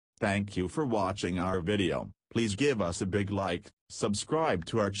Thank you for watching our video. Please give us a big like, subscribe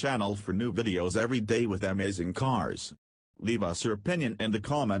to our channel for new videos every day with amazing cars. Leave us your opinion in the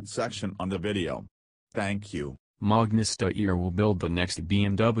comment section on the video. Thank you. Magna Steyr will build the next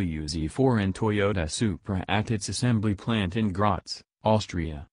BMW Z4 and Toyota Supra at its assembly plant in Graz,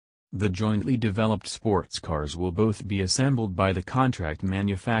 Austria. The jointly developed sports cars will both be assembled by the contract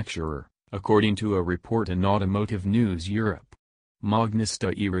manufacturer, according to a report in Automotive News Europe. Magna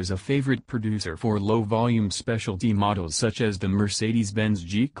Steyr is a favorite producer for low-volume specialty models such as the Mercedes-Benz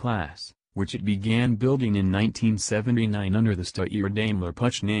G-class, which it began building in 1979 under the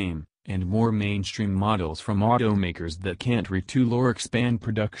Steyr-Daimler-Puch name, and more mainstream models from automakers that can't retool or expand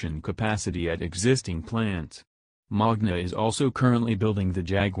production capacity at existing plants. Magna is also currently building the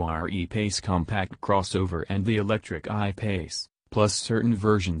Jaguar E-Pace compact crossover and the electric E-Pace, plus certain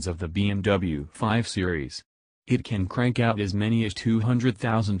versions of the BMW 5 Series. It can crank out as many as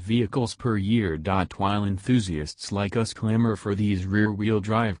 200,000 vehicles per year. While enthusiasts like us clamor for these rear-wheel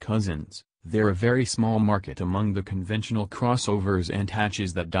drive cousins, they're a very small market among the conventional crossovers and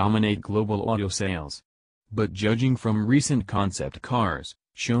hatches that dominate global auto sales. But judging from recent concept cars,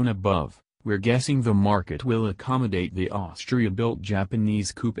 shown above, we're guessing the market will accommodate the Austria-built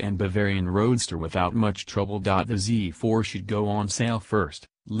Japanese coupe and Bavarian roadster without much trouble. The Z4 should go on sale first,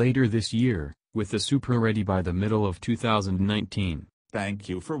 later this year, with the Supra ready by the middle of 2019. Thank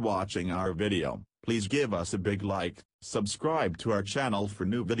you for watching our video. Please give us a big like, subscribe to our channel for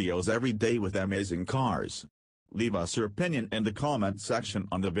new videos every day with amazing cars. Leave us your opinion in the comment section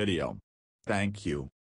on the video. Thank you.